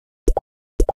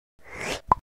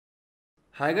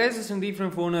Hi guys, it's Sandeep from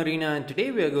Fonearena, and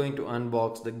today we are going to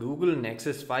unbox the Google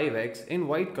Nexus 5X in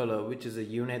white color, which is a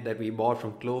unit that we bought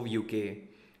from Clove UK.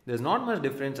 There's not much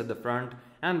difference at the front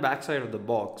and back side of the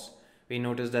box. We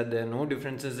noticed that there are no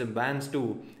differences in bands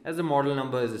too, as the model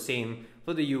number is the same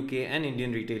for the UK and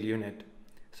Indian retail unit.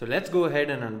 So let's go ahead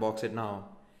and unbox it now.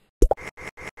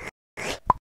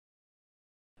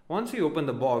 Once we open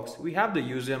the box, we have the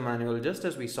user manual just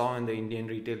as we saw in the Indian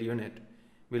retail unit.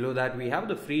 Below that, we have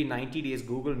the free 90 days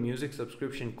Google Music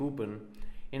subscription coupon.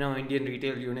 In our Indian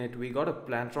retail unit, we got a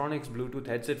Plantronics Bluetooth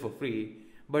headset for free,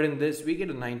 but in this, we get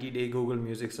a 90-day Google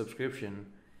Music subscription.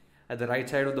 At the right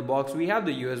side of the box, we have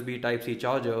the USB Type-C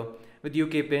charger with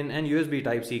UK pin and USB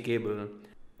Type-C cable.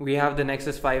 We have the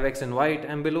Nexus 5X in white,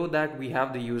 and below that, we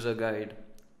have the user guide.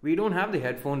 We don't have the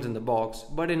headphones in the box,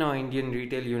 but in our Indian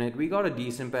retail unit, we got a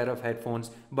decent pair of headphones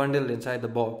bundled inside the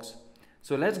box.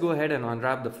 So let's go ahead and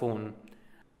unwrap the phone.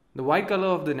 The white color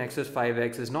of the Nexus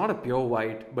 5X is not a pure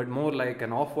white, but more like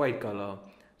an off-white color.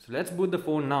 So let's boot the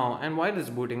phone now, and while it's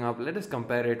booting up, let us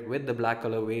compare it with the black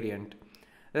color variant.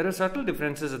 There are subtle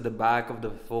differences at the back of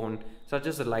the phone, such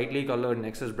as the lightly colored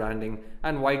Nexus branding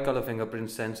and white color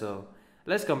fingerprint sensor.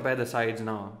 Let's compare the sides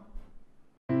now.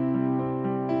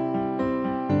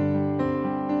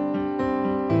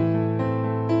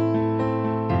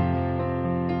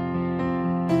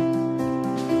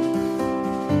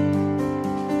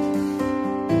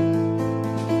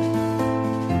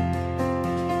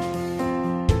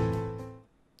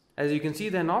 As you can see,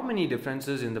 there are not many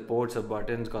differences in the ports or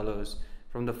buttons colors.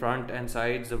 From the front and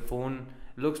sides, the phone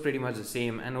looks pretty much the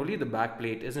same, and only the back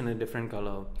plate is in a different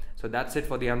color. So that's it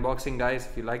for the unboxing, guys.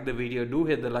 If you like the video, do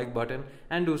hit the like button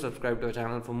and do subscribe to our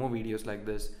channel for more videos like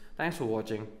this. Thanks for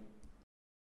watching.